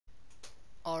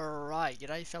Alright,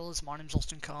 g'day fellas, my name's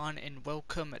Austin Khan and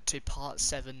welcome to part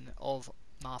 7 of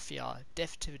Mafia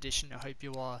Definitive Edition. I hope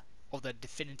you are, or the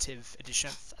Definitive Edition,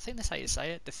 I think that's how you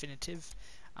say it, Definitive.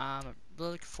 Really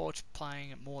looking forward to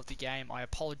playing more of the game. I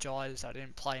apologise, I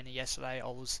didn't play any yesterday. I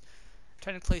was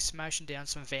technically smashing down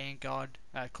some Vanguard,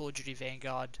 Call of Duty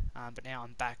Vanguard, but now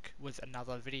I'm back with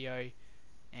another video.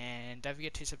 And don't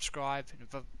forget to subscribe, and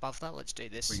above that, let's do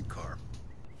this. Green car.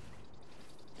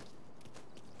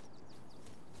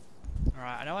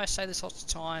 Alright, I know I say this lots of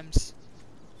times,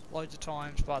 loads of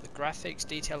times, but the graphics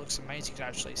detail looks amazing. You can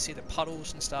actually see the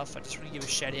puddles and stuff. I just want to give a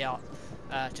shout out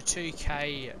to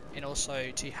 2K and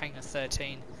also to Hangar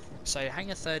 13. So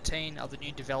Hangar 13 are the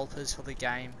new developers for the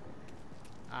game.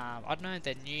 I don't know if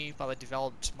they're new, but they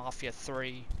developed Mafia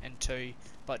 3 and 2.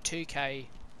 But 2K,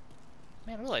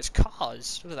 man, look at those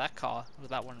cars. Look at that car. Look at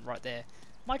that one right there.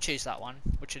 Might choose that one,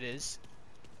 which it is.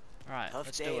 Alright,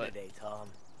 let's do it. Today, Tom.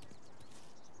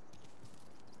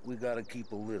 We gotta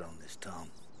keep a lid on this, Tom.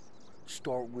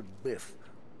 Start with Biff,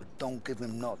 but don't give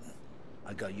him nothing.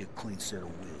 I got you a clean set of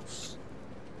wheels.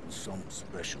 And something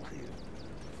special here,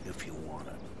 if you want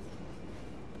it.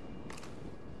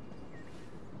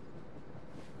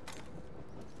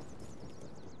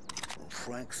 When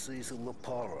Frank sees a La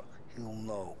Parra, he'll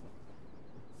know.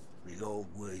 The old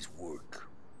ways work.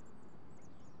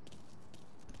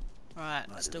 Alright,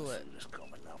 let's do it. This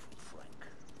coming now from Frank.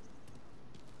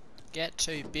 Get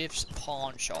to Biff's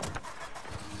pawn shop.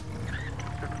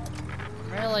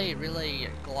 I'm really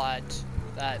glad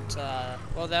that,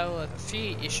 well, there were a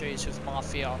few issues with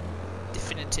Mafia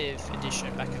Definitive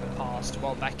Edition back in the past.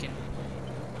 Well, back in,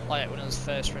 like, when it was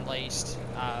first released,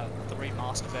 the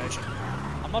remastered version.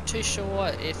 I'm not too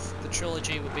sure if the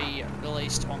trilogy will be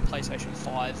released on PlayStation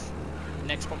 5 and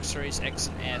Xbox Series X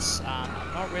and S.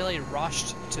 I'm not really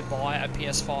rushed to buy a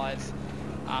PS5.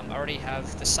 I already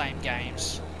have the same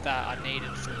games that are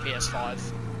needed for the PS5,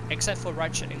 except for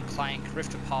Ratchet and Clank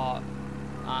Rift Apart,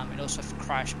 and also for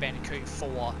Crash Bandicoot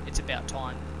 4. It's about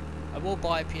time. I will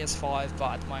buy a PS5,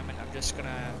 but at the moment I'm just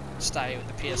gonna stay with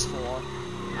the PS4.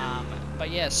 But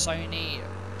yeah, Sony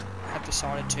have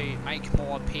decided to make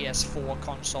more PS4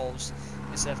 consoles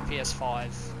instead of PS5.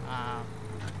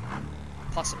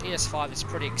 Plus the PS5 is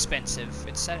pretty expensive.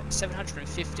 It's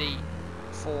 $750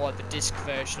 for the disc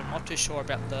version. I'm not too sure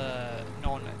about the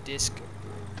non-disc.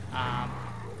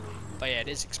 But yeah, it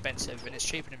is expensive and it's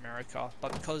cheap in America,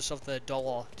 but because of the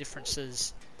dollar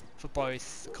differences for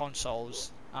both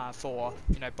consoles, for,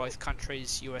 you know, both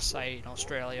countries, USA and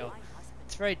Australia,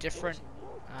 it's very different.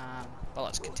 But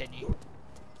let's continue.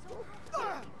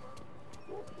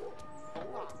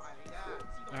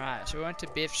 Alright, so we went to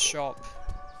Biff's shop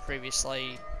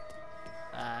previously,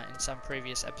 in some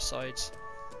previous episodes.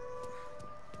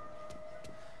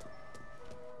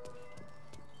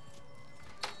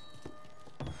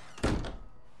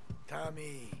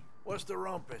 Tommy, what's the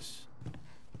rumpus?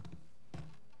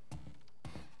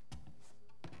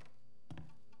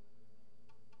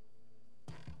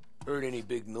 Heard any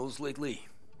big news lately?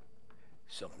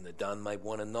 Something that Don might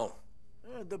want to know.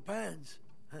 Depends.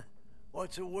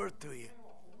 What's it worth to you?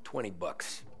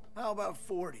 $20. How about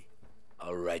 40?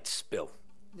 All right, spill.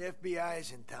 The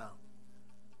FBI's in town.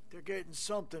 They're getting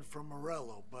something from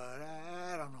Morello, but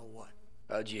I don't know what.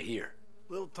 How'd you hear?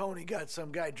 Little Tony got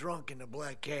some guy drunk in the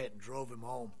Black Cat and drove him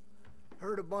home.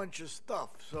 Heard a bunch of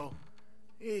stuff, so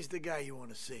he's the guy you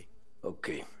want to see.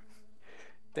 Okay.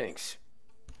 Thanks.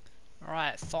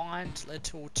 Alright, find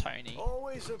little Tony.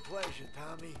 Always a pleasure,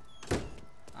 Tommy.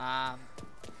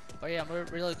 But yeah, I'm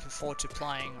really looking forward to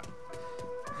playing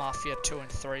Mafia 2 and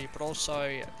 3, but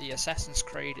also the Assassin's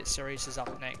Creed series is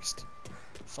up next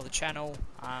for the channel.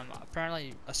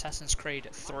 Apparently Assassin's Creed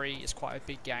 3 is quite a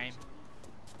big game.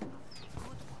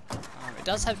 It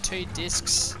does have 2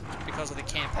 discs because of the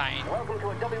campaign.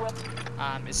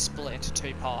 It's split into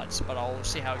 2 parts, but I'll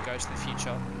see how it goes in the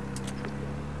future.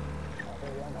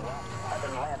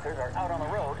 Urban Lancers are out on the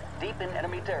road, deep in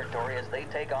enemy territory as they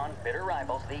take on bitter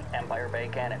rivals, the Empire Bay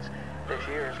Cannons. This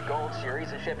year's Gold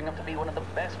Series is shaping up to be one of the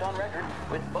best on record,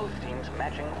 with both teams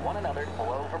matching one another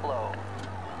blow for blow.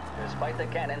 Despite the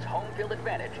Cannons' home field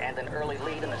advantage and an early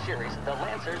lead in the series, the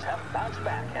Lancers have bounced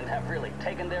back and have really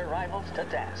taken their rivals to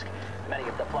task. Many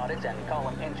of the plaudits and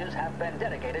column inches have been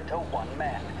dedicated to one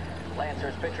man.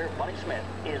 Lancers pitcher Bunny Smith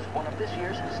is one of this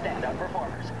year's standout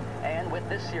performers. And with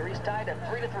this series tied at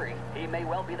 3-3, he may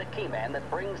well be the key man that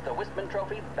brings the Wistman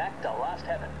Trophy back to lost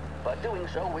heaven. But doing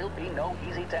so will be no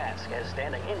easy task, as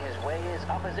standing in his way is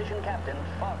opposition captain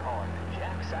Foghorn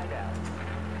Jack Seidel.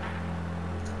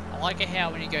 I like it how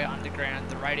when you go underground,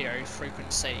 the radio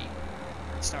frequency,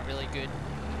 it's not really good.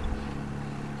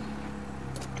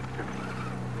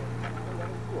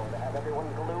 to have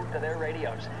everyone glued to their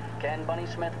radios. Can Bunny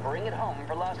Smith bring it home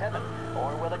for Lost Heaven?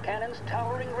 Or will the Cannon's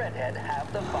towering redhead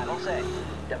have the final say?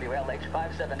 WLH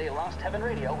 570 Lost Heaven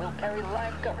Radio will carry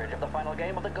live coverage of the final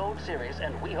game of the Gold Series,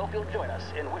 and we hope you'll join us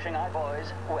in wishing our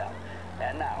boys well.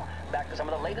 And now, back to some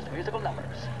of the latest musical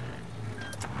numbers.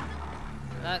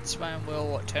 That's when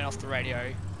we'll turn off the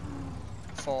radio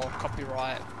for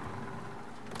copyright.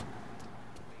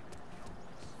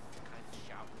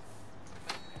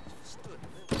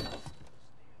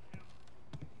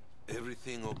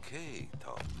 Everything okay,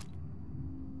 Tom?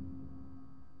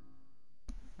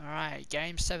 Alright,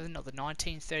 Game 7 of the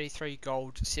 1933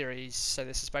 Gold Series. So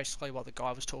this is basically what the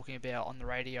guy was talking about on the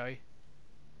radio.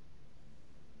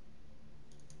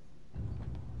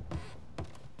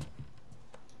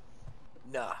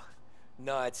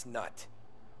 Nah, it's not.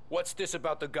 What's this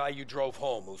about the guy you drove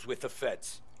home who's with the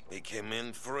feds? He came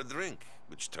in for a drink,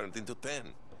 which turned into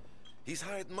 10. He's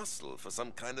hired muscle for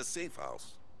some kind of safe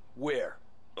house. Where?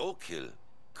 Oak Hill,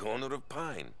 corner of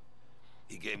Pine.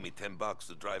 He gave me $10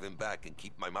 to drive him back and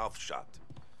keep my mouth shut.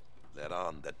 Later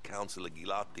on, that Councilor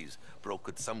Gilatti's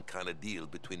brokered some kind of deal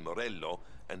between Morello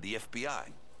and the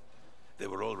FBI. They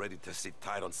were all ready to sit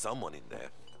tight on someone in there.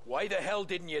 Why the hell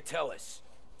didn't you tell us?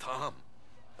 Tom,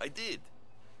 I did.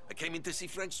 I came in to see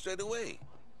Frank straight away.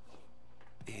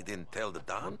 He didn't tell the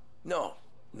Don? No,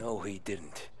 he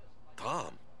didn't.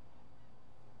 Tom,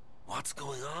 what's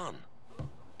going on?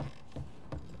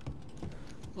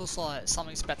 Looks like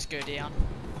something's about to go down.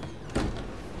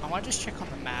 I might just check on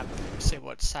the map, see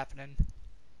what's happening.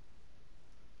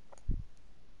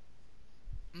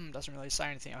 Doesn't really say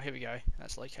anything. Oh, here we go.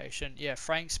 That's location. Yeah,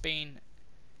 Frank's been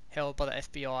held by the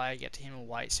FBI. Get to him and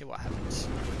wait, see what happens.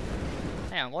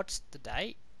 Hang on, what's the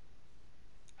date?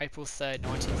 April 3rd,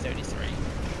 1933.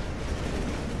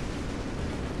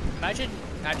 Imagine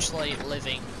actually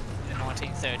living in the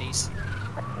 1930s.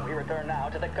 We return now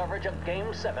to the coverage of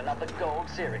Game 7 of the Gold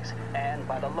Series. And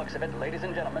by the looks of it, ladies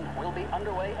and gentlemen, we'll be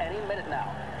underway any minute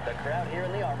now. The crowd here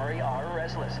in the Armory are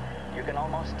restless. You can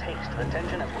almost taste the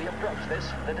tension as we approach this,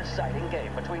 the deciding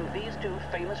game between these two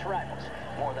famous rivals.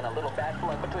 More than a little bad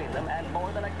blood between them, and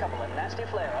more than a couple of nasty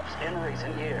flare-ups in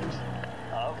recent years.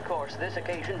 Of course, this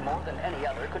occasion, more than any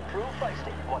other, could prove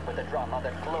feisty, what with the drama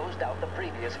that closed out the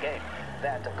previous game.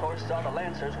 That, of course, saw the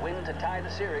Lancers win to tie the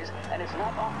series, and it's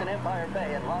not often Empire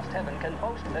Bay and Lost Heaven can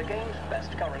boast the game's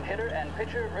best current hitter and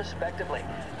pitcher, respectively.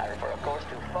 I refer, of course,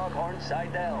 to Foghorn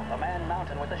Seidel, a man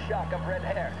mountain with a shock of red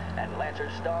hair, and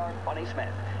Lancers star Bunny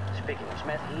Smith. Speaking of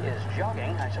Smith, he is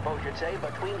jogging, I suppose you'd say,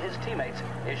 between his teammates,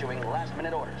 issuing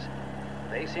last-minute orders.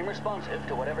 They seem responsive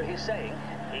to whatever he's saying.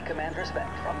 He commands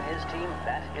respect from his team,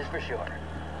 that is for sure.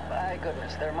 By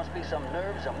goodness, there must be some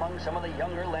nerves among some of the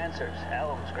younger Lancers.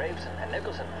 Elms, Graves, and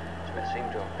Nicholson. Smith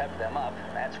seemed to have pepped them up.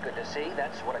 That's good to see.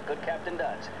 That's what a good captain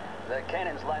does. The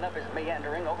Cannons lineup is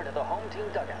meandering over to the home team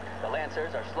dugout. The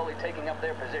Lancers are slowly taking up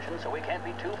their position, so we can't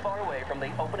be too far away from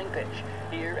the opening pitch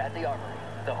here at the Armory,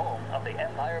 the home of the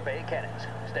Empire Bay Cannons.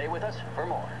 Stay with us for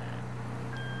more.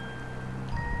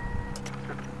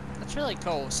 That's really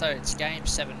cool. So it's Game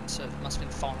 7, so it must have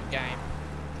been the final game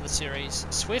of the series.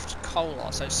 Swift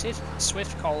Cola. So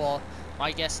Swift Cola,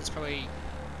 my guess is probably...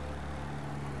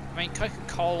 I mean,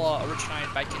 Coca-Cola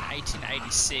originated back in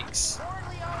 1886.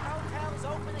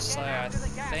 So I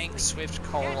think Swift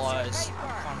Cola is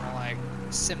kind of like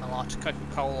similar to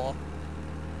Coca-Cola.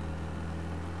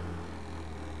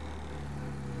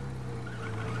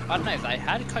 I don't know if they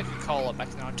had Coca-Cola back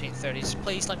in the 1930s.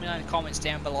 Please let me know in the comments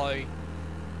down below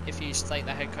if you think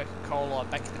they had Coca-Cola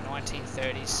back in the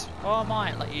 1930s. Or I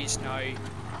might let you know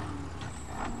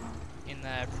in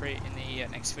the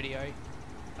next video.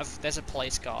 There's a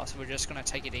police car, so we're just gonna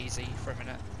take it easy for a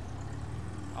minute.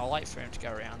 I'll wait for him to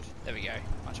go around. There we go,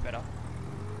 much better.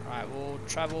 Alright,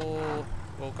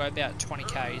 we'll go about 20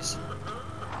 k's.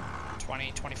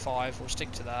 20, 25, we'll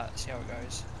stick to that, see how it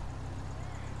goes.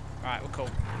 Alright, we're cool.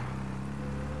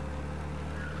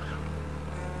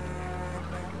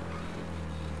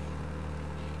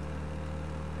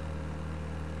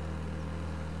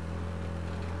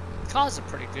 Cars are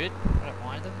pretty good, I don't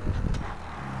mind them.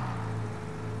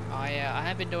 I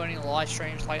haven't been doing any live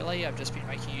streams lately, I've just been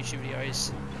making YouTube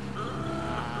videos.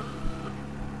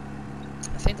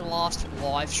 I think the last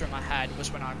live stream I had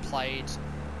was when I played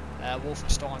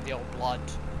Wolfenstein The Old Blood.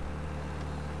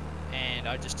 And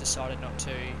I just decided not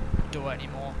to do it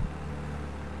anymore.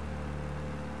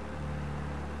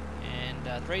 And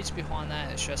the reason behind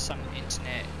that is just some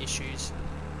internet issues.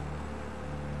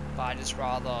 But I just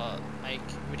rather make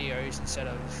videos instead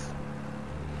of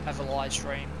have a live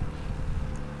stream.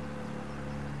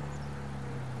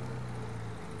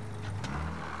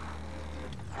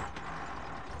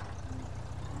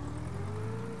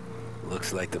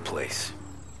 Looks like the place.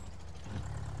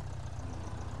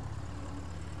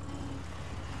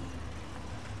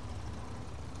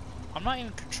 I'm not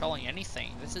even controlling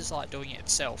anything. This is like doing it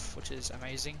itself, which is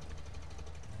amazing.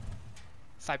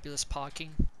 Fabulous parking.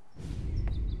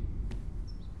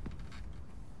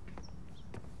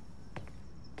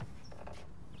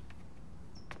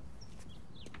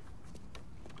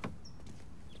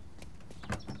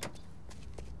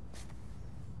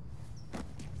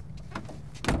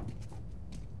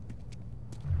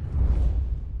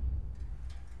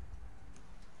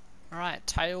 Alright,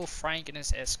 tail Frank and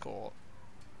his escort.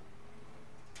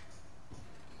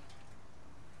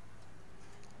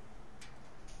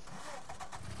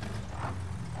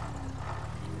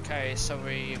 Okay, so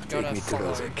we've got to Take me to follow.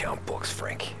 those account books,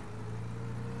 Frank.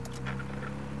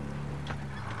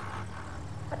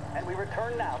 And we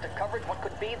return now to coverage what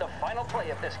could be the final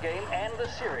play of this game and the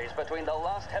series between the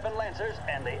Lost Heaven Lancers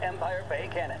and the Empire Bay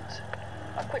Cannons.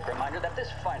 A quick reminder that this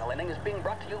final inning is being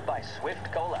brought to you by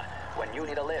Swift Cola. When you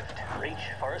need a lift, reach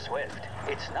for a Swift.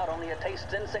 It's not only a taste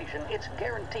sensation, it's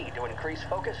guaranteed to increase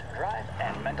focus, drive,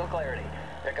 and mental clarity.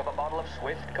 Pick up a bottle of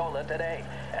Swift Cola today.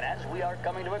 And as we are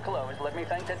coming to a close, let me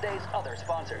thank today's other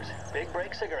sponsors, Big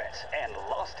Break Cigarettes and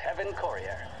Lost Heaven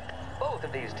Courier. Both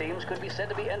of these teams could be said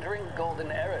to be entering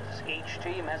golden eras. Each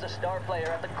team has a star player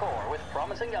at the core with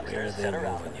promising youngsters set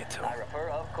around them. I refer,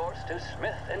 of course, to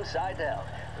Smith and Seidel.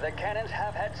 The Cannons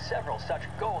have had several such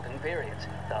golden periods.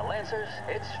 The Lancers,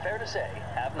 it's fair to say,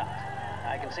 have not.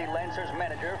 I can see Lancers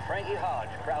manager Frankie Hodge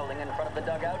prowling in front of the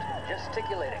dugout,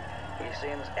 gesticulating. He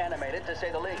seems animated, to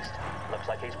say the least. Looks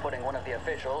like he's putting one of the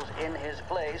officials in his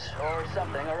place or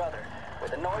something or other.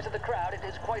 With the noise of the crowd, it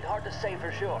is quite hard to say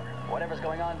for sure. Whatever's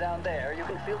going on down there, you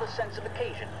can feel the sense of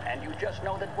occasion, and you just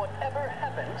know that whatever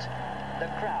happens, the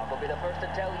crowd will be the first to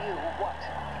tell you what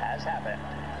has happened.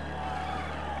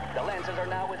 The Lancers are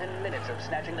now within minutes of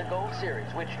snatching the Gold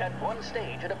Series, which at one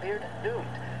stage had appeared doomed,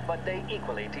 but they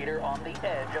equally teeter on the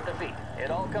edge of defeat. It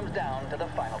all comes down to the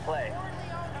final play.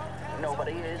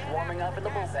 Nobody is warming up in the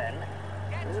bullpen.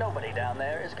 Nobody down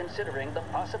there is considering the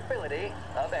possibility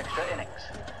of extra innings.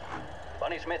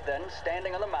 Bunny Smith then,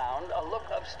 standing on the mound, a look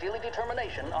of steely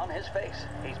determination on his face.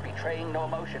 He's betraying no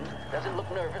emotion, doesn't look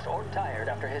nervous or tired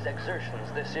after his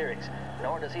exertions this series,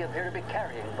 nor does he appear to be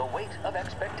carrying the weight of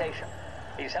expectation.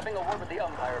 He's having a word with the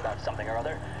umpire about something or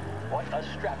other. What a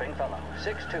strapping fellow,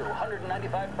 6'2",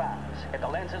 195 pounds. If the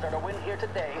Lancers are to win here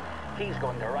today, he's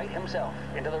going to write himself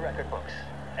into the record books.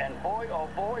 And boy, oh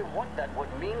boy, what that would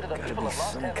mean to the people of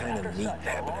Lost Heaven after such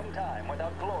a long time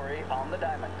without glory on the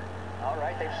diamond. All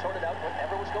right, they've sorted out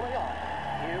whatever was going on.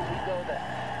 Here we go then.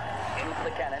 In for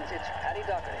the Cannons, it's Paddy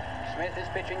Doherty. Smith is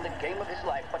pitching the game of his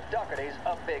life, but Doherty's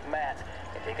a big man.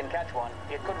 If he can catch one,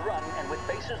 it could run, and with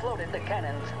bases loaded, the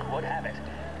Cannons would have it.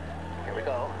 Here we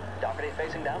go. Doherty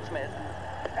facing down Smith.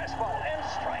 Fastball and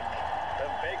strike. The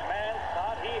big man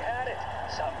thought he had it.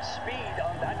 Some speed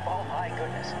on that ball, my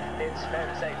goodness. It's fair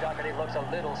to say Doherty looks a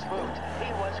little spooked. He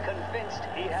was convinced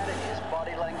he had it. His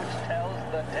body language tells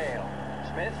the tale.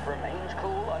 Smith remains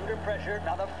cool under pressure,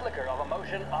 not a flicker of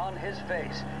emotion on his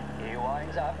face. He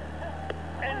winds up.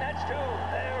 And that's two.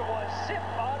 There was zip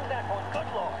on that one. Good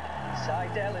Lord.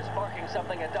 Seidel is barking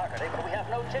something at Doherty, but we have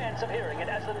no chance of hearing it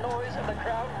as the noise of the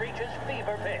crowd reaches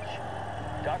fever pitch.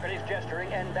 Doherty's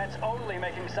gesturing, and that's only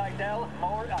making Seidel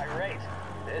more irate.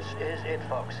 This is it,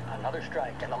 folks. Another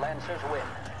strike, and the Lancers win.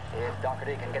 If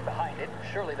Doherty can get behind it,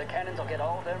 surely the Cannons will get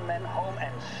all their men home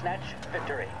and snatch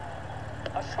victory.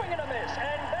 A swing and a miss,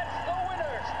 and that's the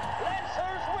winners!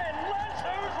 Lancers win!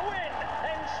 Lancers win!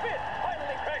 And Smith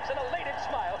finally cracks an elated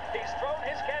smile. He's thrown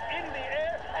his cap in the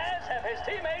air, as have his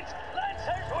teammates.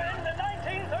 Lancers win the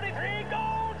 1933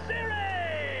 Gold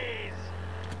Series!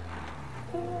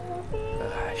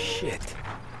 Ah, shit.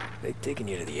 They taking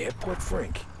you to the airport,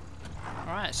 Frank?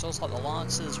 Alright, so it's like the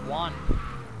Lancers won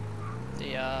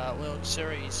the World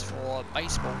Series for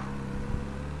baseball.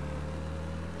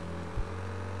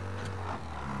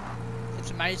 It's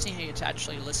amazing how you get to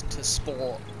actually listen to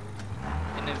sport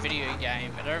in a video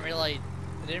game. They don't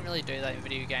really do that in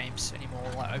video games anymore,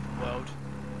 like open world.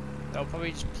 They'll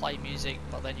probably just play music,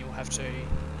 but then you'll have to,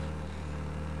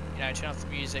 you know, turn off the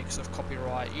music because of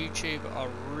copyright. YouTube are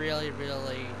really,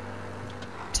 really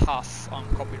tough on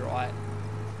copyright.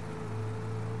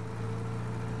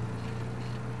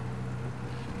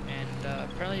 And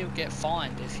apparently you'll get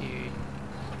fined if you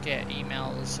get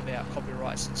emails about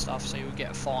copyrights and stuff, so you'll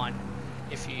get fined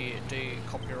if you do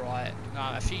copyright.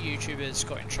 A few YouTubers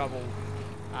got in trouble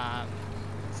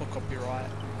for copyright.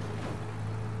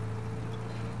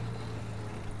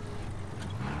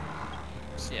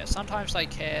 So yeah, sometimes they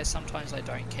care, sometimes they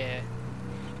don't care.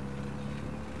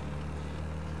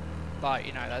 But,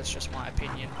 you know, that's just my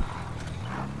opinion.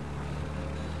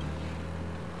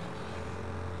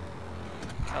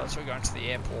 Okay, so we're going to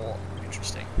the airport.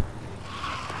 Interesting.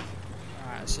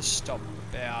 Alright, let's just stop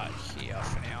about here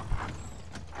for now.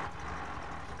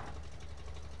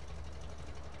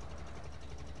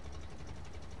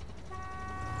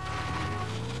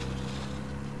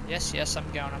 Yes, yes, I'm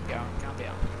going. Calm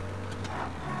down.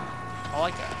 I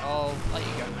like that. Oh, let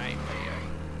you go, mate. There you go.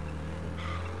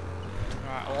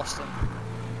 Alright, I lost them.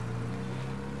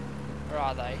 Where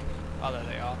are they? Oh, there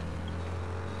they are.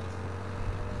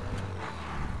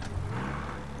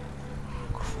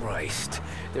 Christ,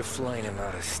 they're flying him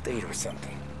out of state or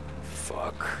something.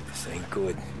 Fuck, this ain't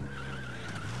good.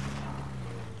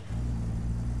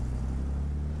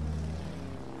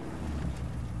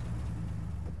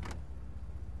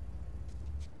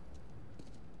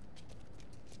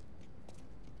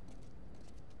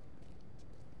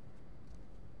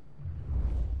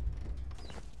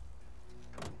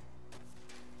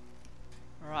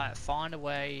 Alright, find a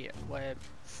way where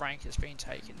Frank has been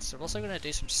taken. So we're also going to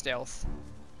do some stealth.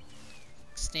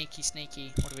 Sneaky,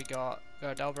 sneaky. What do we got? We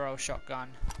got a double barrel shotgun.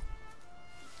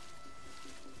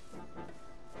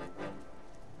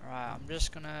 Alright, I'm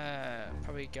just gonna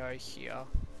probably go here.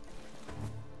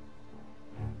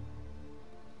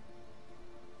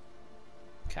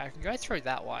 Okay, I can go through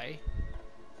that way.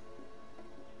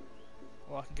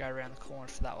 Or I can go around the corner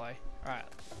for that way. Alright.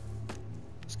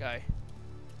 Let's go.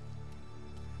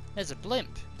 There's a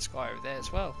blimp. This guy over there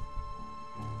as well.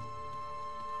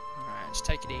 Alright, let's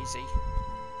take it easy.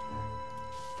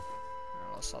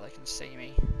 So they can see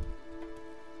me. There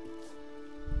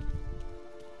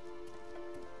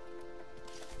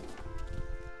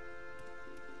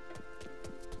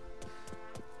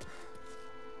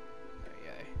we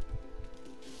go.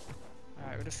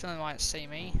 Alright, with a feeling they might see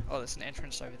me. Oh, there's an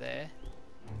entrance over there.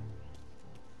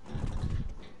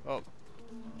 Oh.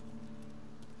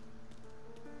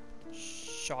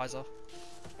 Shizer.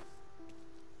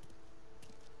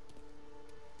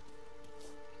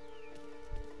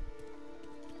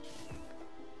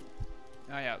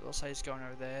 Oh yeah, they'll say he's going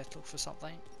over there to look for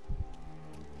something.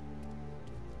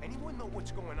 Anyone know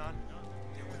what's going on?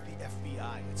 They're with the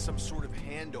FBI. It's some sort of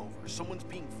handover. Someone's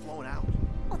being flown out.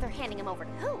 Oh, they're handing him over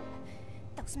to who?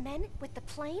 Those men with the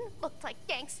plane looked like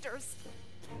gangsters.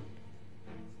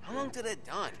 How long till they're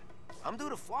done? I'm due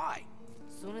to fly.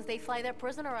 Soon as they fly their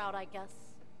prisoner out, I guess.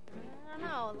 I don't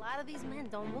know, a lot of these men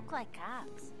don't look like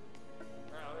cops.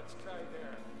 Now, let's try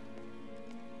there.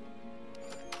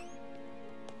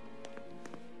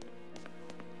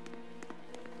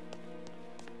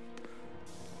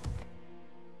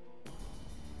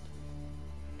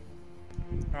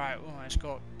 Alright, almost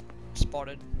got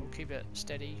spotted. We'll keep it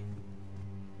steady.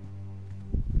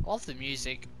 I love the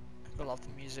music. I love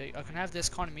the music. I can have this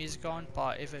kind of music on,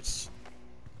 but if it's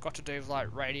got to do with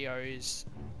like radios,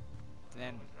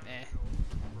 then eh.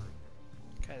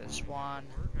 Okay, there's one.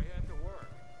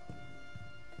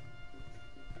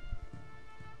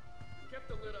 Kept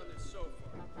the lid on this sofa.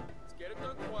 Let's get it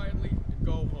done quietly and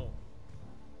go home.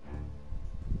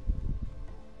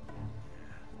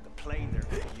 The plane they're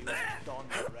going to use is Don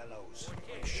Morello's.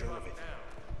 I'm sure of it.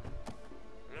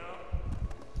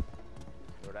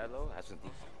 Morello hasn't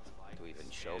to even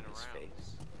show his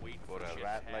face. For a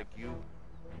rat like you?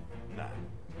 Nah.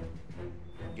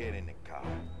 Get in the car.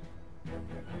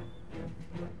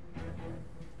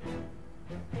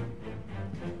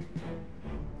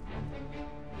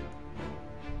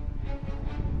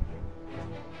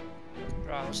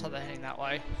 Right, looks like they're heading that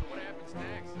way. So what happens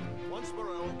next? Once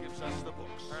Morello gives us the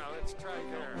books, Now, let's try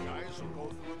there. guys will go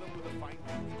through them with a fine-tooth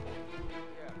comb.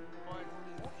 Yeah, fine.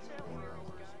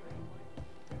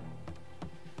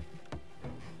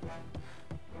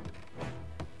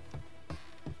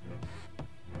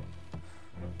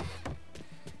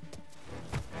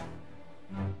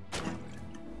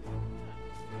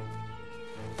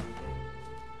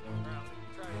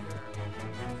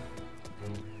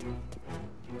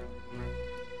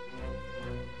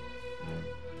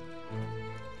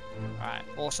 Alright,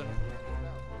 awesome.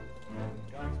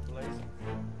 Guns blazing.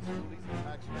 These are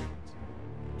tax records.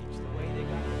 It's the way they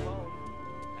got the phone.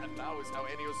 And now is how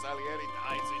Ennio Salieri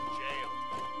dies in jail.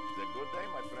 It's a good day,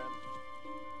 my friend.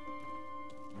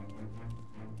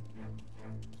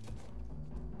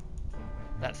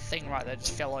 That thing right there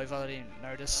just fell over, I didn't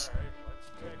notice. All right, let's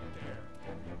check there.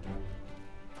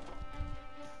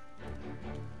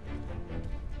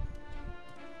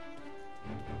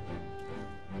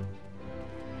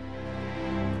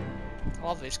 I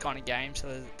love these kind of games,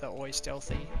 so they're always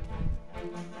stealthy.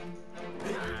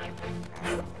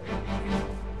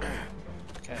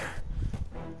 Okay.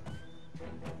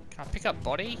 Can I pick pick up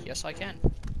body? Yes, I can.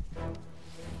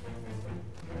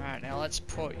 Alright, now let's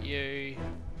put you...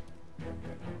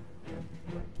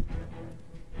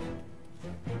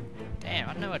 Damn,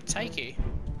 I don't know where to take you.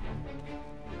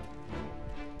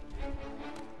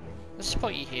 Let's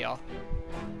put you here.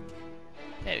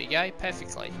 There we go,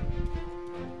 perfectly.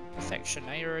 Perfection,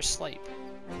 now you're asleep.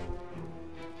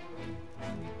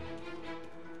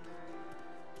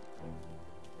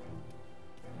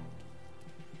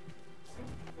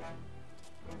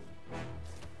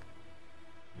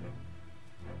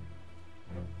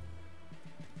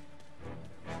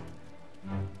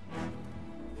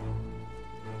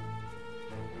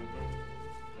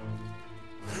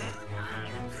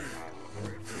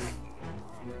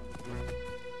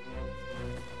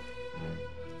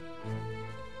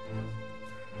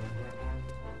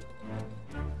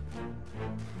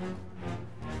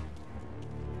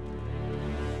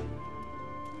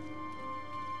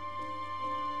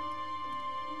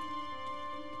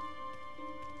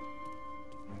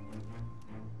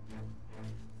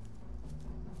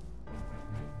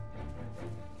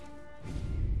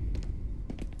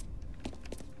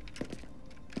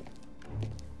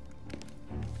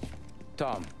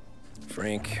 Tom.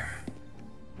 Frank.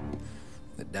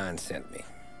 The Don sent me.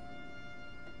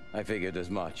 I figured as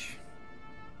much.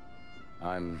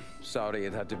 I'm sorry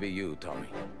it had to be you, Tommy.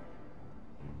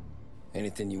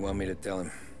 Anything you want me to tell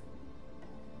him?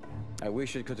 I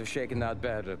wish it could have shaken out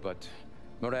better, but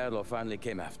Morello finally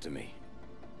came after me.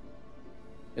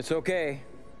 It's okay.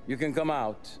 You can come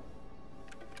out.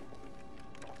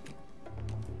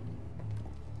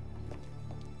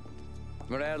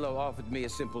 Morello offered me a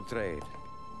simple trade.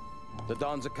 The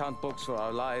Don's account books for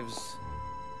our lives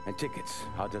and tickets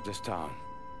out of this town.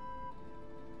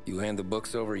 You hand the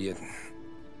books over yet?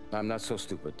 I'm not so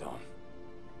stupid, Don.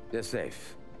 They're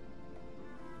safe.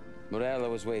 Morello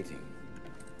was waiting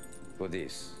for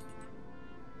this.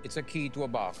 It's a key to a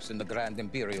box in the Grand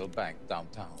Imperial Bank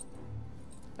downtown.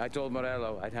 I told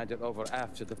Morello I'd hand it over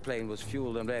after the plane was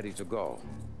fueled and ready to go.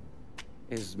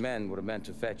 His men were meant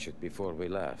to fetch it before we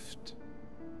left.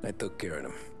 I took care of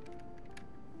them.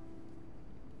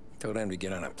 Told them to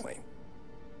get on a plane.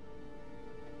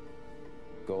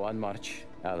 Go on, March.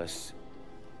 Alice,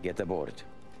 get aboard.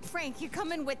 Frank, you're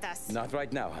coming with us. Not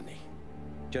right now, honey.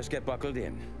 Just get buckled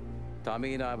in.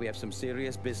 Tommy and I, we have some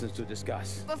serious business to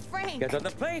discuss. But Frank... Get on the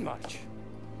plane, March!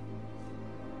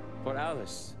 For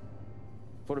Alice.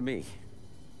 For me.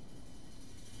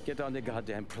 Get on the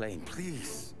goddamn plane,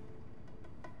 please.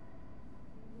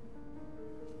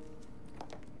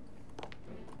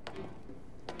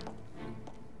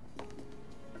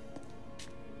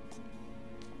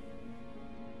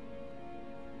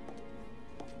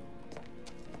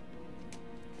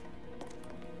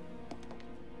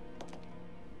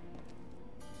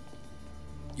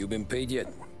 You been paid yet?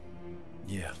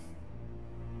 Yeah.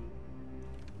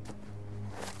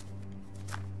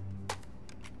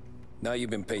 Now you've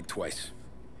been paid twice.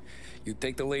 You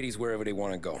take the ladies wherever they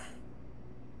want to go.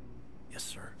 Yes,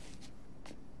 sir.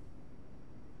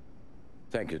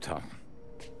 Thank you, Tom.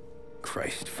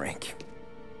 Christ, Frank.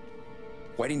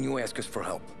 Why didn't you ask us for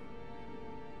help?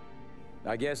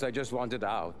 I guess I just wanted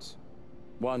out.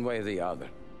 One way or the other.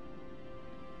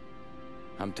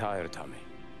 I'm tired, Tommy.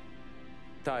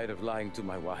 Tired of lying to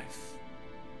my wife.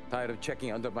 Tired of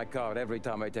checking under my car every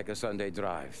time I take a Sunday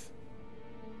drive.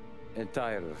 And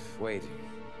tired of waiting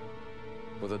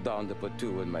for the dawn to put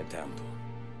two in my temple.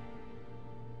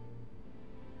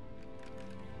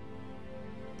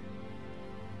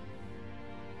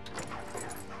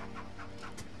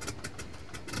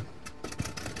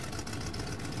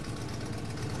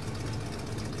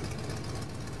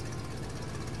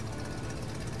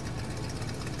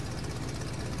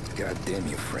 God damn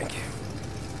you, Frank.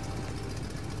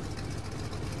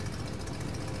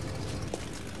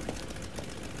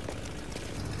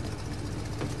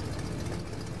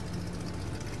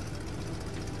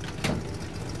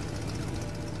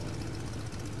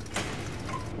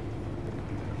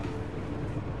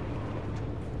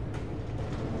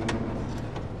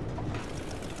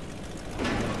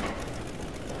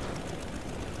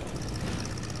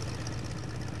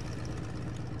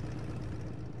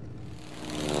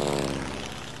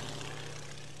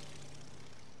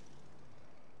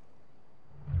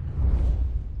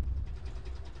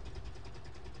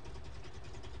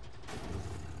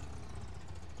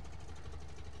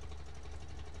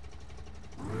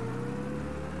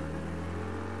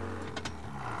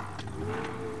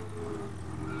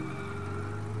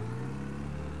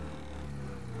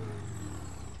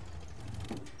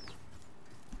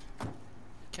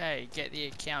 Okay, get the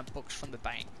account books from the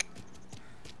bank.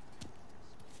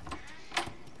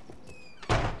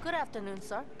 Good afternoon,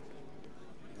 sir.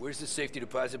 Where's the safety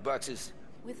deposit boxes?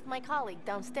 With my colleague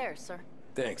downstairs, sir.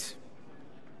 Thanks.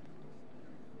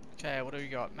 Okay, what do we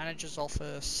got? Manager's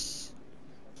office.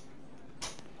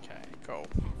 Okay, cool.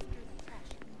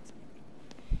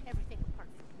 Everything apart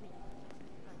from me.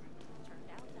 Turned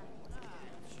out I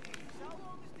wasn't. How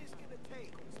long is this gonna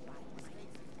take?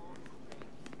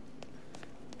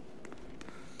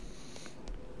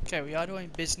 Okay, we are doing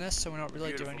business, so we're not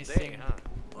really doing Beautiful anything. day,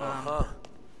 huh?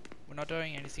 We're not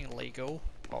doing anything illegal.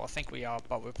 Well, I think we are,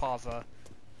 but we're part of a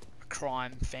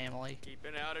crime family.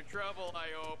 Keeping out of trouble, I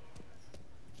hope.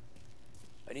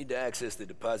 I need to access the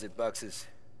deposit boxes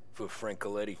for Frank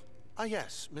Coletti. Ah,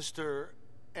 yes, Mr.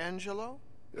 Angelo?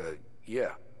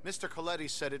 Yeah. Mr. Coletti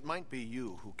said it might be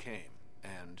you who came,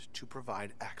 and to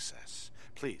provide access.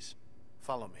 Please,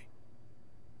 follow me.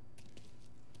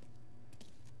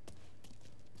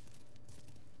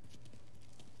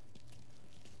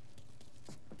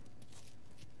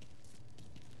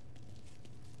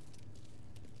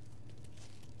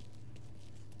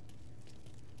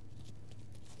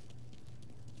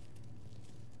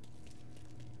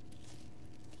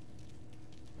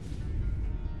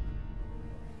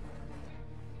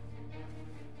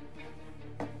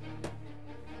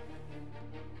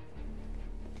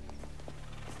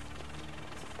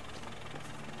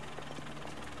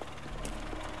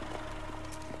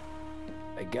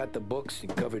 I got the books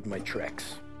and covered my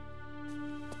tracks.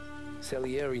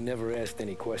 Salieri never asked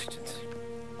any questions.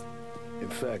 In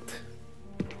fact,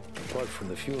 apart from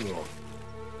the funeral,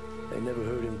 I never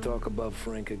heard him talk about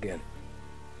Frank again.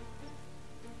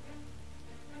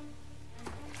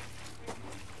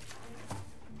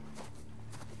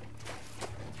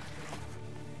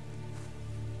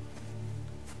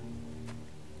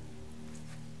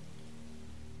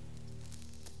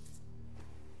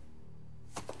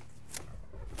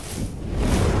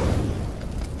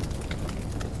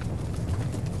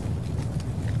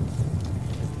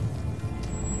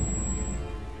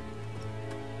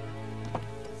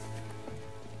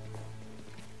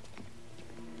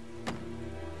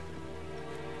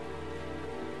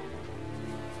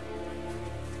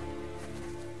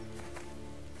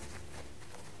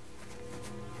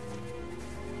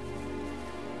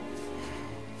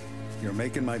 You're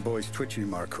making my boys twitchy,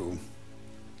 Marcoux.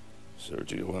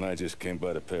 Sergio and I just came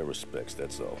by to pay our respects,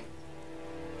 that's all.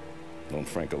 Known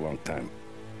Frank a long time.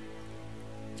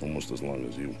 Almost as long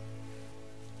as you.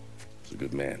 He's a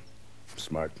good man.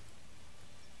 Smart.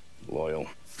 Loyal.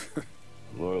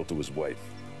 Loyal to his wife.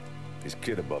 His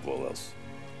kid above all else.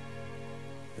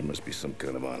 There must be some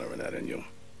kind of honor in that in you.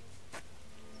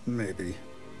 Maybe.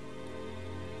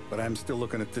 But I'm still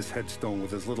looking at this headstone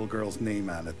with his little girl's name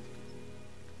on it.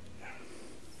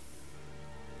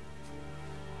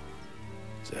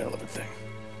 It's a hell of a thing.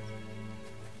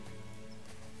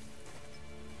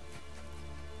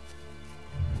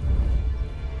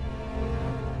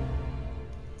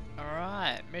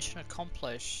 Alright, mission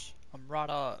accomplished. I'm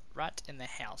right in the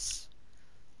house.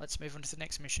 Let's move on to the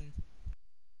next mission.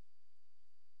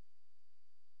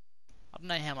 I don't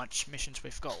know how much missions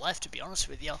we've got left, to be honest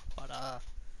with you, but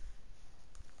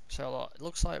so it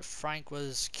looks like Frank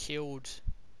was killed.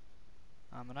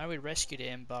 I know we rescued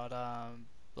him, but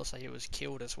looks like he was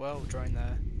killed as well during the...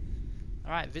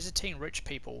 Alright, visiting rich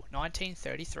people,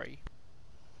 1933.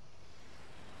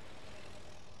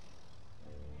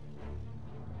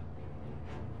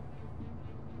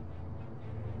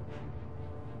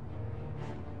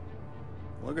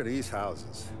 Look at these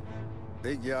houses.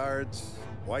 Big yards,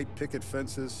 white picket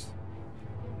fences.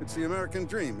 It's the American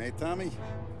dream, eh, Tommy?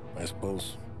 I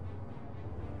suppose.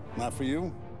 Not for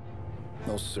you?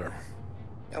 No, sir.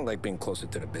 I like being closer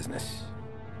to the business.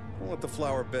 Don't let the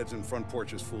flower beds and front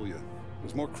porches fool you.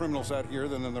 There's more criminals out here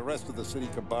than in the rest of the city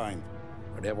combined.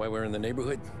 Is that why we're in the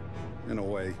neighborhood? In a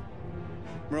way.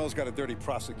 Morell's got a dirty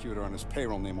prosecutor on his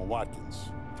payroll named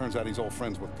Watkins. Turns out he's old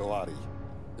friends with Galati.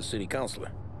 The city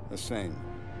councilor? The same.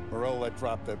 Morell let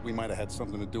drop that we might have had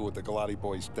something to do with the Galati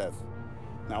boy's death.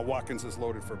 Now Watkins is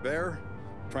loaded for bear,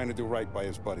 trying to do right by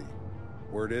his buddy.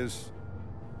 Word is,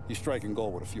 he's striking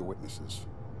gold with a few witnesses.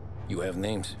 You have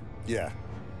names? Yeah.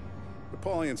 But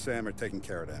Paulie and Sam are taking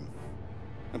care of them.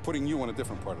 I'm putting you on a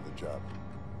different part of the job.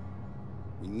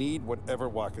 We need whatever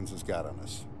Watkins has got on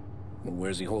us. Well,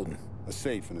 where's he holding? A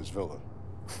safe in his villa.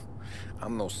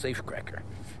 I'm no safecracker.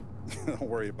 Don't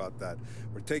worry about that.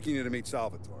 We're taking you to meet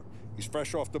Salvatore. He's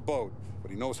fresh off the boat,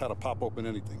 but he knows how to pop open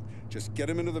anything. Just get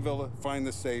him into the villa, find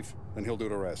the safe, and he'll do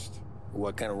the rest.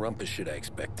 What kind of rumpus should I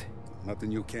expect?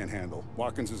 Nothing you can't handle.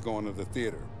 Watkins is going to the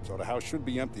theater, so the house should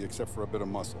be empty except for a bit of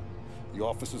muscle. The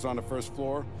office is on the first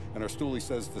floor, and our stoolie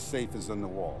says the safe is in the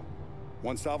wall.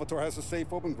 Once Salvatore has the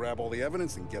safe open, grab all the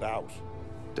evidence and get out.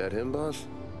 That him, boss?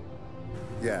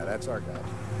 Yeah, that's our guy.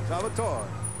 Salvatore,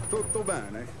 tutto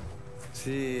bene?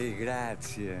 Sì,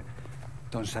 grazie,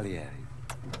 Don Salieri.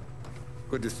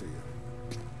 Good to see you.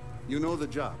 You know the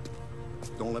job.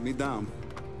 Don't let me down.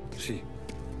 Sì,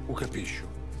 ho capisco.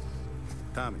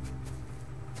 Tommy,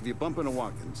 if you bump into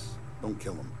Watkins, don't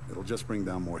kill him. It'll just bring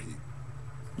down more heat.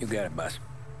 You got it, boss.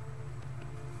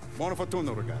 Buona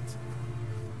fortuna, ragazzi.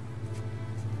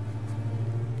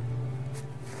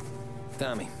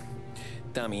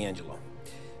 Tommy Angelo.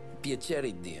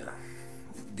 Piacere di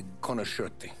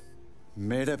conoscerti.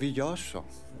 Meraviglioso.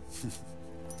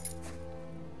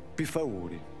 Per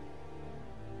favore.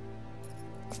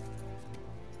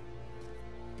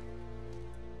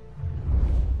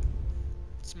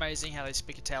 It's amazing how they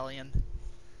speak Italian.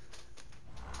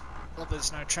 Well,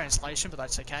 there's no translation, but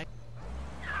that's okay.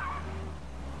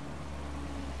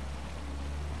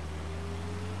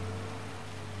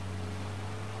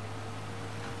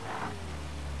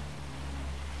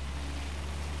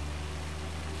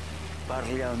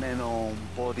 Parli almeno un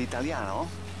po' di italiano?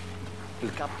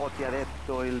 Il capo ti ha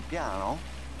detto il piano?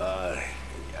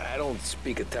 I don't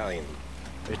speak Italian.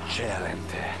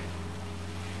 Eccellente.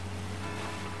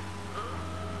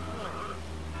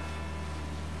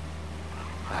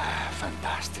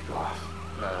 Fantastico.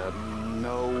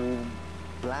 No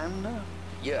plan?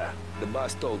 Yeah, the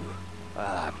boss told me.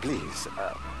 Please,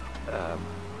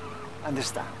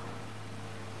 understand.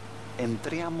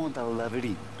 Entriamo dal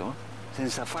labirinto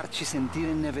senza farci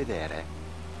sentire né vedere.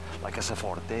 La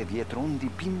cassaforte è dietro un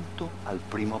dipinto al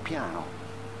primo piano.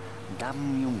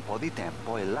 Dammi un po' di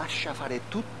tempo e lascia fare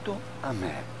tutto a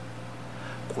me.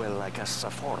 Quella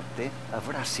cassaforte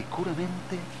avrà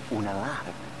sicuramente un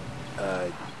allarme.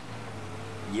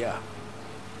 Yeah.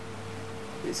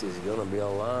 This is gonna be a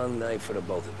long night for the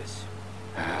both of us.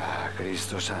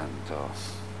 Cristo santo.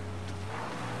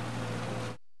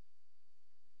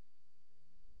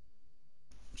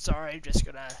 Sorry, just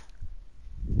gonna...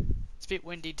 It's a bit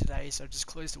windy today, so just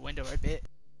close the window a bit.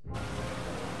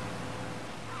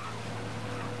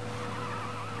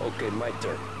 Okay, my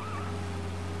turn.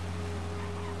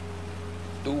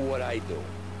 Do what I do.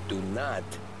 Do not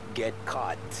get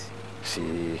caught.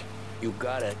 Sì. You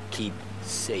gotta keep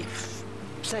safe.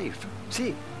 Safe?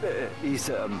 Sì.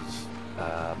 Is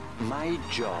my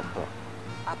job.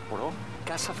 Apro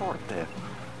cassaforte.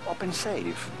 Open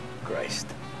safe. Christ.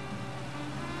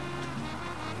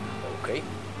 Okay.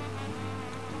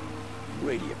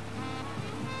 Radio.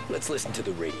 Let's listen to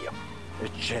the radio.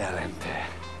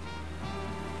 Eccellente.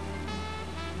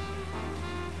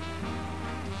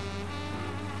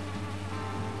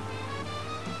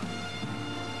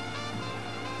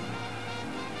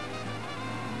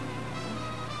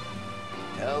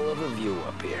 Hell of a view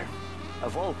up here. A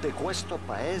volte questo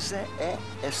paese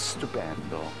è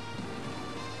stupendo.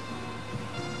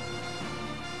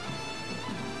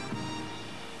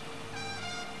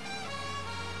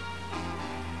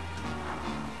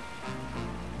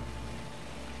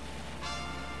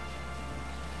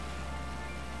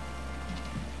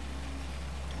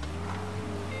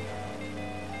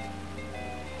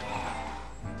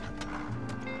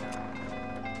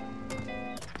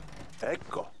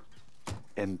 Ecco,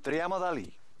 entriamo da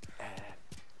lì.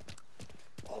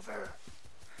 Over.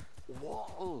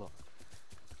 Wall.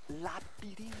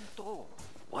 Labirinto.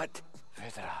 What?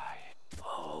 Vedrai.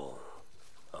 Oh,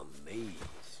 a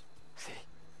maze. Sì,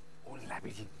 un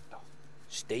labirinto.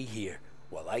 Stay here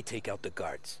while I take out the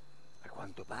guards. A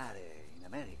quanto pare in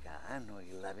America hanno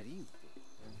i labirinti.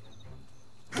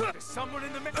 There's someone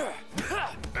in the middle.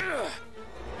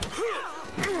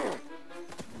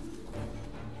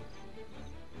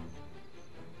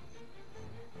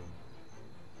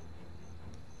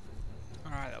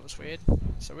 Alright, that was weird.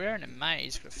 So we're in a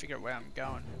maze, gotta figure out where I'm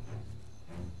going.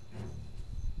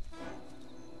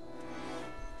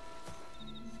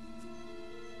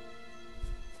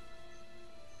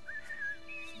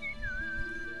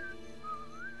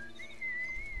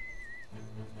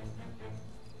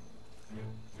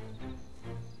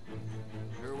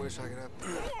 Sure wish I could have.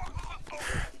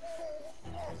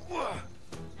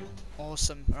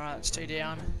 Awesome. Alright, that's 2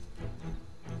 down.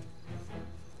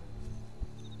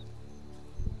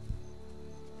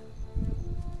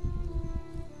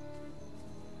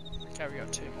 Okay, we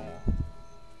got 2 more.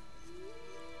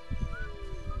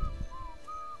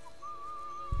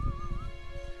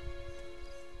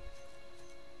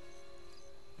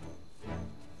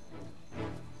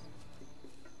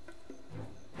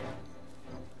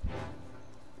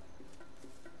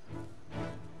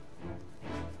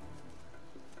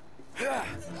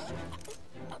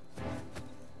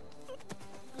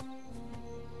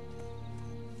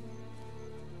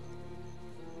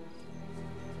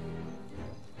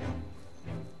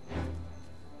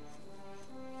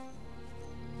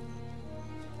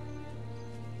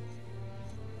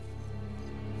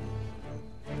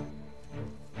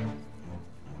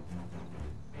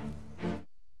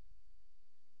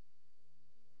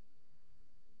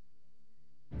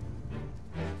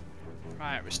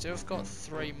 we still have got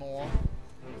 3 more.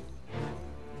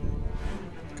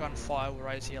 Gunfire will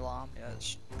raise the alarm. Yeah,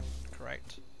 that's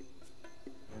correct.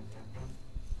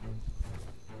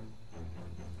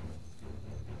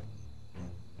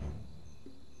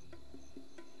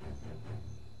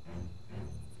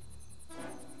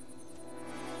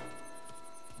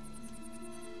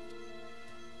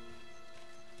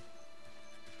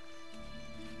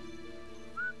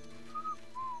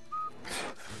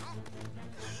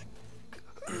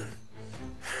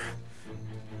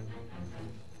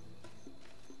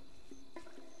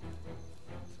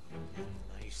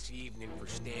 Nice evening for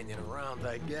standing around,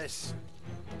 I guess.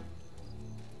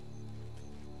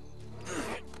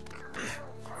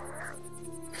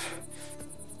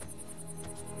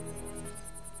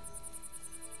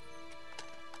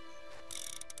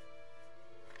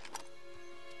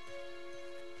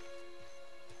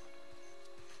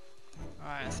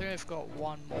 Alright, I think we've got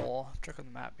one more. Check on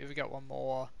the map. If we got one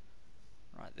more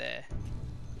right there.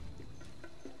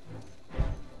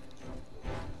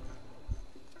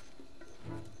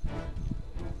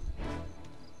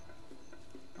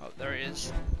 Oh, there he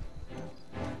is.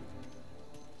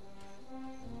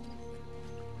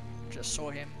 Just saw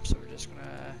him, so we're just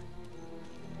gonna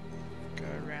go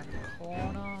around the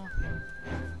corner.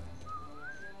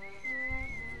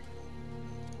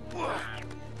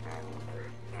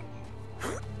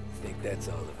 I think that's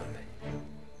all of them.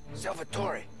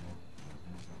 Salvatore!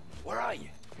 Where are you?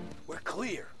 We're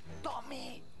clear.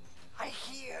 Tommy, I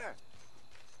hear.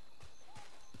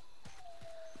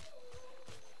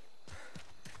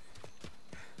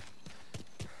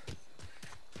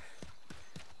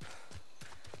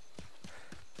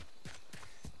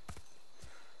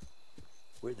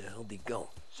 Where the hell did he go?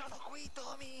 Sono qui,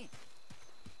 Tommy.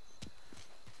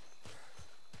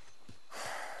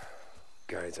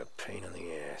 Guy's a pain in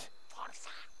the ass. Forza,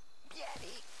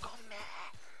 vieni con me.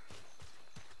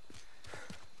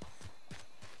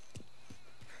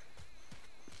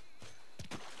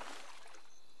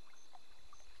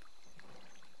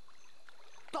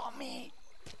 Tommy,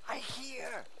 I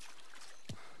hear.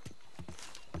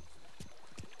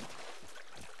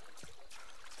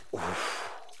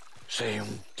 Sei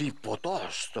un tipo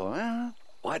tosto, eh?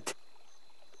 What?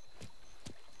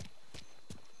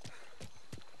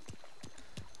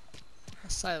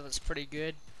 I'd say that was pretty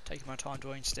good. Taking my time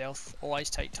doing stealth. Always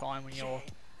take time when you're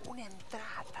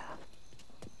Un'entrata.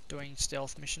 doing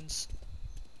stealth missions.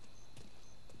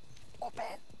 Open.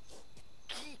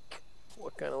 Kick.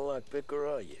 What kind of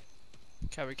lockpicker are you?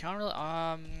 Okay, we can't really.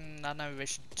 I don't know if we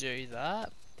should do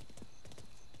that.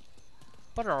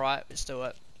 But alright, let's do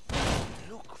it.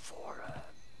 Look for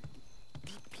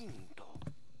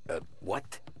dipinto.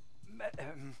 What?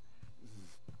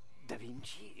 Da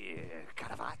Vinci,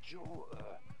 Caravaggio.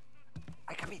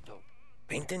 Hai capito?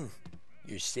 Painting?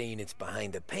 You're saying it's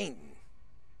behind the painting?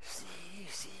 Sì,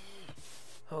 sì.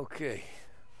 Okay,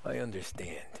 I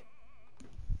understand.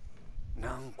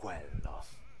 Non quello.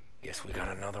 Guess we got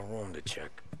another room to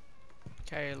check.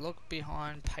 Okay, look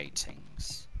behind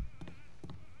paintings.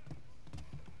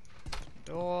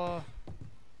 Door.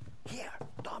 Here,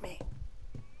 Tommy.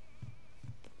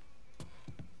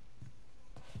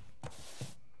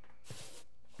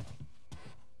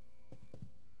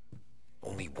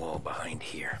 Only wall behind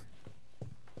here.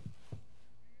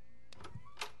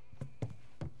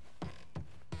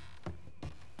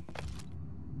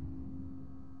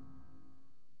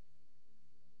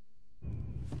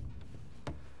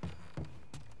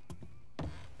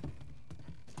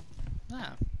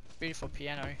 Ah, beautiful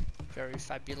piano. Very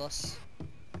fabulous.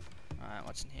 Alright,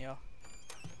 what's in here?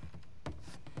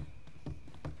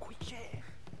 Qui c'è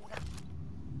una...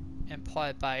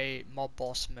 Empire Bay mob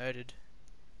boss murdered.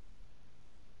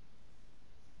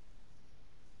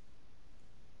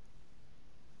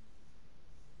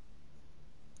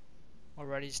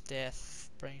 Already's death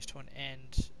brings to an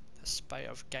end the spate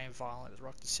of gang violence that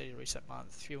rocked the city recent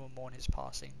month. Few will mourn his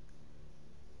passing.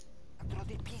 Altro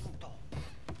dipinto.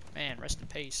 Man, rest in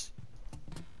peace.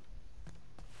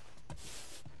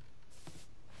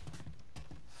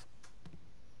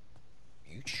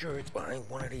 You sure it's behind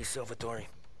one of these, Salvatore?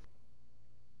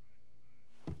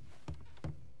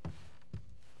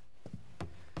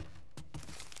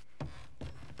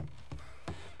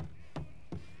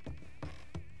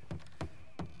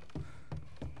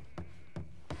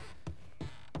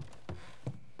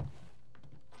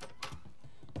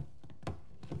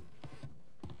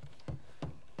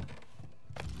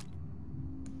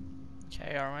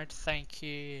 Okay, alright, thank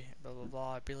you. Blah blah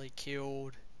blah. Billy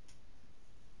killed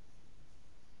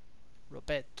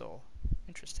Roberto.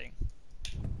 Interesting.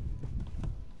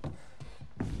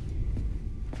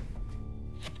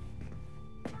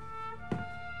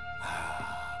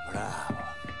 Bravo.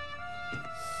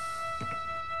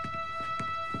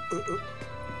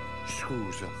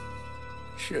 Scusa.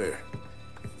 Sure.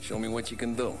 Show me what you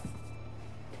can do.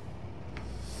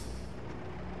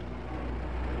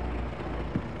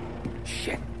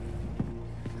 Shit.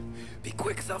 Be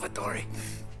quick, Salvatore.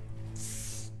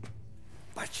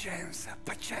 Pazienza,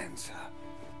 pazienza.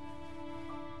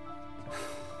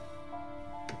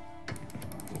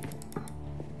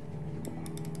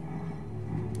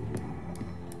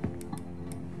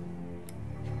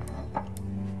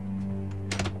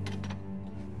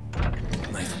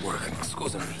 Nice work,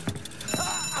 scusami.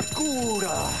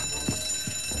 Cura!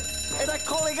 Era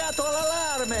collegato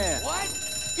all'allarme! What?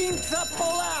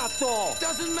 Intrappolato!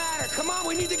 Doesn't matter. Come on,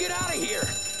 we need to get out of here.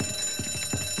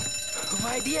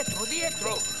 Vai dietro,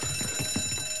 dietro.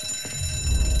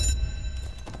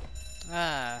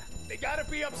 Ah. They gotta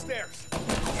be upstairs.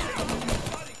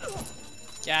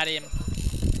 Got him.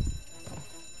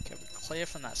 Okay, we're clear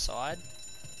from that side.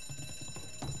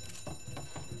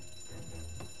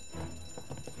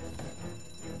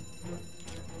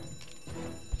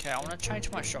 Okay, I want to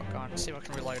change my shotgun, see if I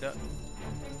can reload it.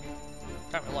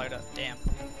 Can't reload it, damn.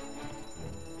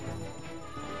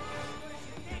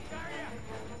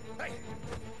 Hey!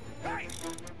 Hey!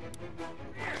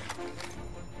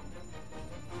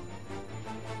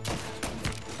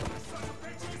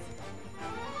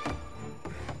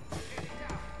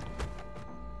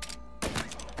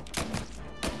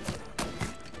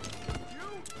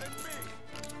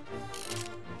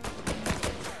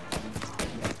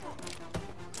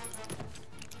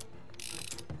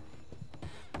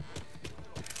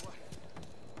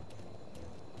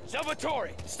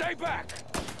 Salvatore, stay back!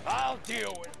 I'll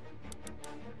deal with it.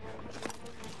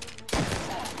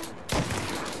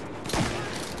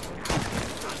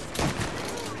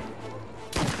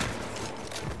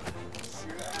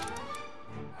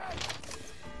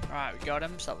 Alright, we got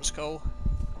him, so that was cool.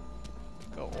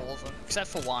 Got all of them, except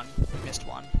for one. We missed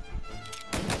one.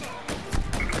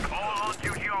 All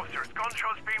on-duty officers,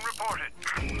 gunshots being reported.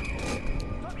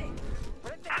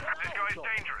 This guy's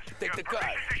dangerous. Take the car.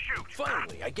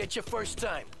 Finally, I get you first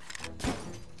time.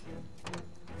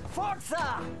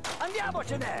 Forza!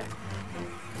 Andiamocene!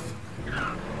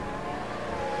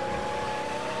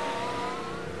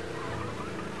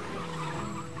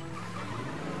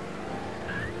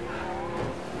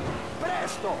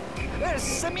 Presto!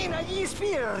 Semina gli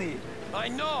sbirri! I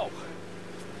know!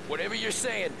 Whatever you're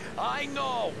saying, I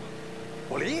know!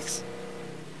 Police?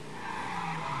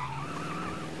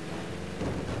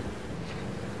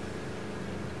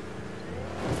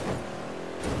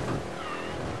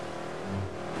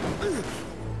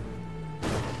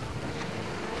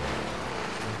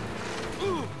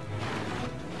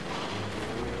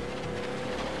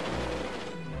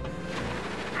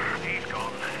 He's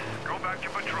gone. Go back to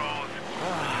patrols.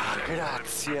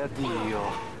 Grazie a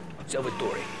Dio.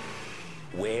 Salvatore,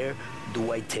 where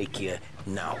do I take you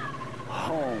now?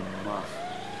 Home.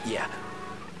 Yeah,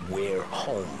 where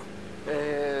home?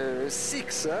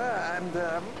 6 and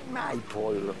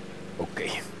Maple.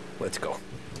 Okay, let's go.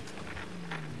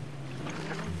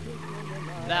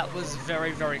 That was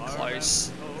very, very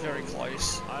close. Very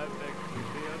close.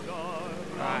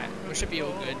 Alright, we should be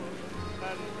all good.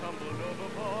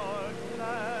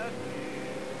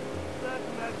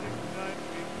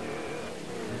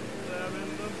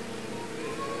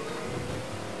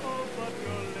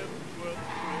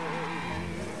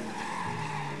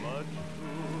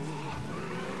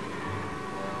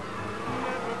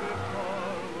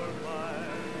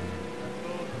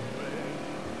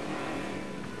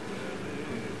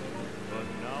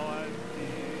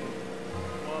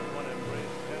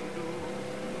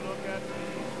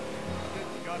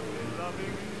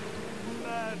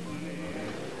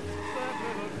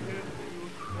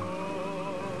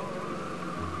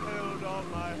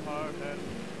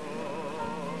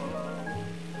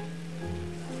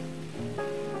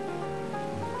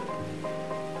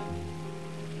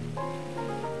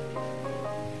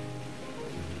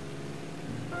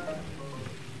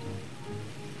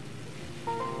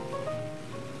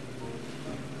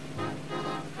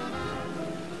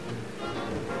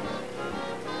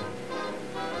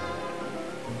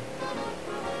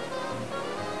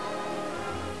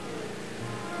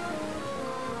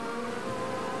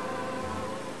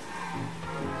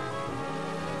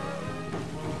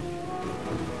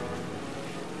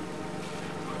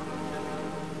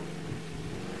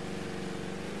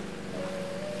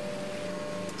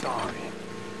 Tony,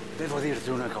 devo dirti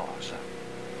una cosa.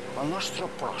 Al nostro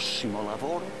prossimo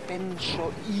lavoro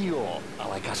penso io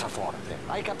alla casaforte.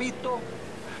 Hai capito?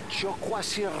 Ci ho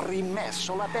quasi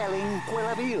rimesso la pelle in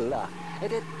quella villa.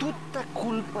 ed è tutta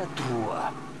colpa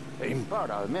tua. E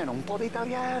impara almeno un po' di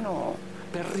italiano,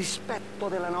 per rispetto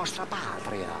della nostra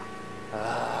patria.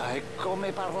 Ah, è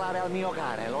come parlare al mio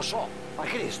cane, lo so, ma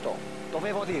Cristo,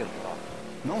 dovevo dirlo.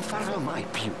 Non farlo mai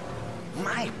più.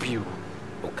 Mai più.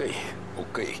 Okay,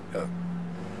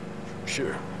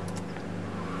 sure.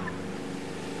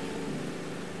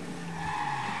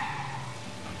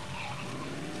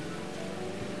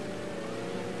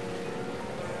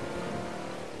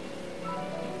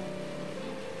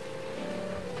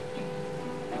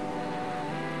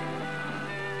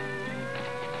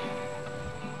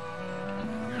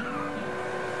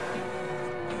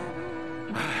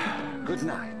 Good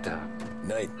night.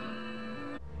 Night.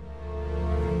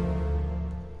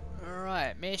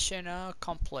 Alright, mission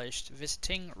accomplished.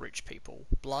 Visiting rich people.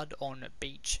 Blood on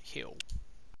Beach Hill.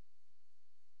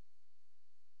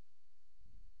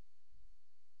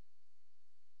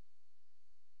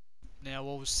 Now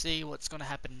we'll see what's going to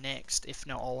happen next. If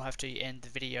not, I'll have to end the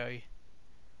video.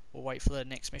 We'll wait for the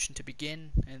next mission to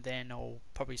begin, and then I'll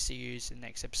probably see you in the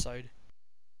next episode.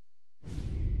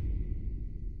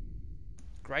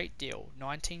 Great deal,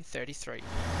 1933.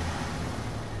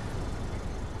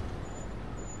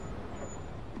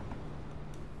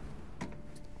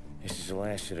 This is the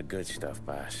last of the good stuff,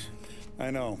 boss.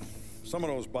 I know. Some of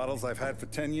those bottles I've had for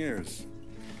 10 years.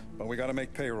 But we gotta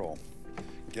make payroll.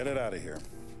 Get it out of here.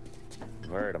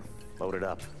 Heard him. Load it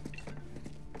up.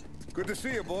 Good to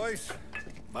see you, boys.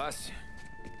 Boss,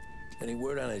 any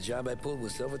word on a job I pulled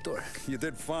with Salvatore? You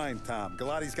did fine, Tom.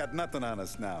 Galati's got nothing on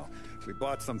us now. We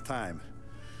bought some time.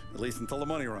 At least until the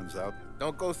money runs out.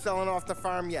 Don't go selling off the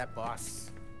farm yet,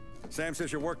 boss. Sam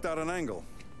says you worked out an angle.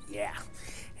 Yeah,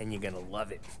 and you're gonna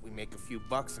love it. We make a few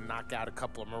bucks and knock out a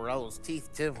couple of Morello's teeth,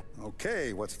 too.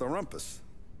 Okay, what's the rumpus?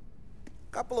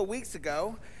 A couple of weeks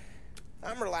ago,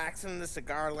 I'm relaxing in the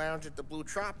cigar lounge at the Blue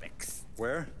Tropics.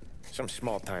 Where? Some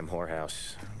small-time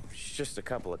whorehouse. It's just a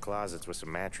couple of closets with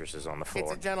some mattresses on the floor.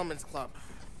 It's a gentleman's club.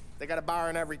 They got a bar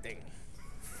and everything.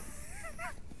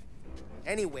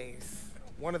 Anyways,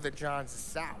 one of the Johns is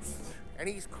south, and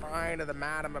he's crying to the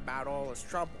madam about all his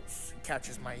troubles. He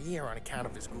catches my ear on account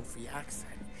of his goofy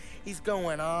accent. He's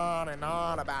going on and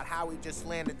on about how he just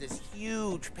landed this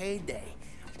huge payday,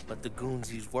 but the goons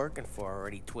he's working for are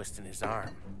already twisting his arm,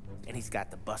 and he's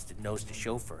got the busted nose to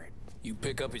show for it. You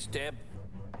pick up his tab?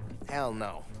 Hell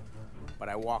no. But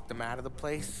I walked him out of the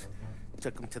place,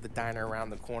 took him to the diner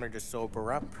around the corner to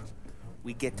sober up.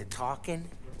 We get to talking.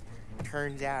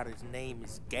 Turns out his name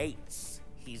is Gates.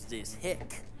 He's this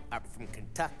hick up from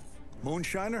Kentucky.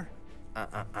 Moonshiner?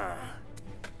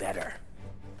 Better.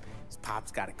 His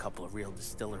pop's got a couple of real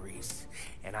distilleries,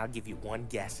 and I'll give you one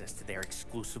guess as to their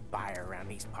exclusive buyer around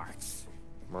these parts.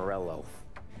 Morello.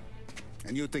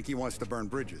 And you think he wants to burn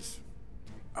bridges?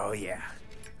 Oh yeah.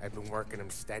 I've been working him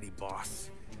steady, boss.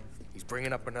 He's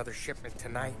bringing up another shipment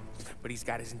tonight, but he's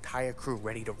got his entire crew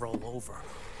ready to roll over.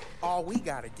 All we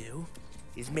gotta do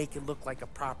is make it look like a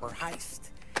proper heist.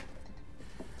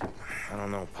 I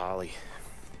don't know, Polly.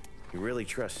 You really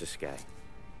trust this guy?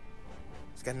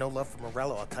 He's got no love for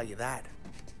Morello, I'll tell you that.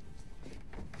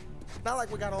 Not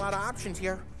like we got a lot of options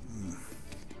here.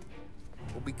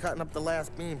 We'll be cutting up the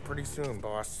last beam pretty soon,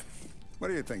 boss. What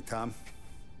do you think, Tom?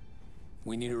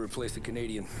 We need to replace the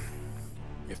Canadian.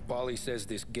 If Polly says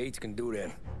this Gates can do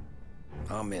that,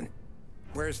 I'm in.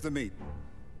 Where's the meet?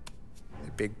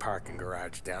 The big parking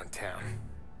garage downtown.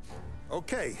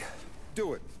 Okay,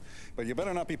 do it. But you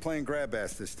better not be playing grab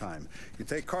ass this time. You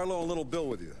take Carlo and Little Bill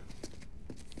with you.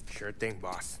 Sure thing,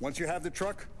 boss. Once you have the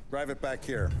truck, drive it back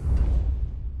here.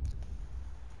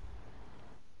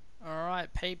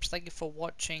 Alright peeps, thank you for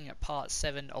watching part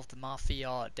 7 of the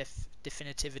Mafia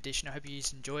Definitive Edition. I hope you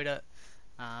enjoyed it.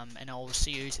 And I'll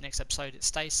see you in the next episode.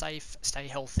 Stay safe, stay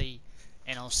healthy,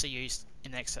 and I'll see you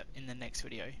in the next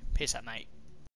video. Peace out, mate.